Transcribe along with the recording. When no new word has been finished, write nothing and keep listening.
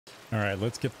All right,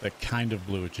 let's get the kind of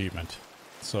blue achievement.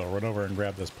 So run over and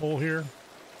grab this pole here,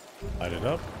 light it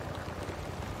up,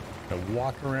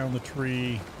 walk around the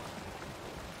tree,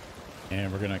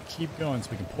 and we're gonna keep going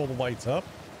so we can pull the lights up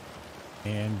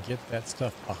and get that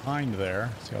stuff behind there.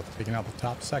 See how it's taking out the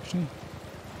top section?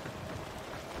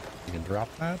 You can drop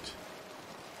that.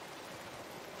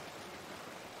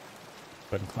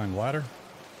 Go ahead and climb the ladder.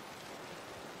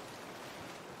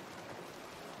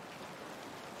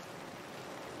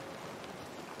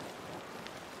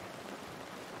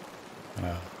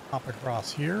 Gonna hop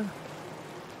across here.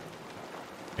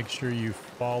 Make sure you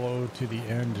follow to the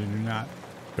end and do not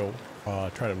go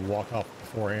try to walk off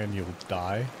beforehand, you'll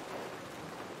die.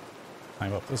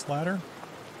 Climb up this ladder.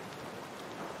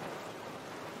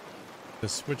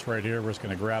 This switch right here, we're just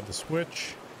going to grab the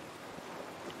switch,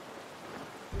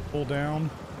 pull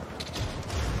down,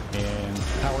 and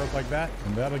power up like that,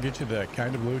 and that'll get you the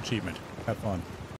kind of blue achievement. Have fun.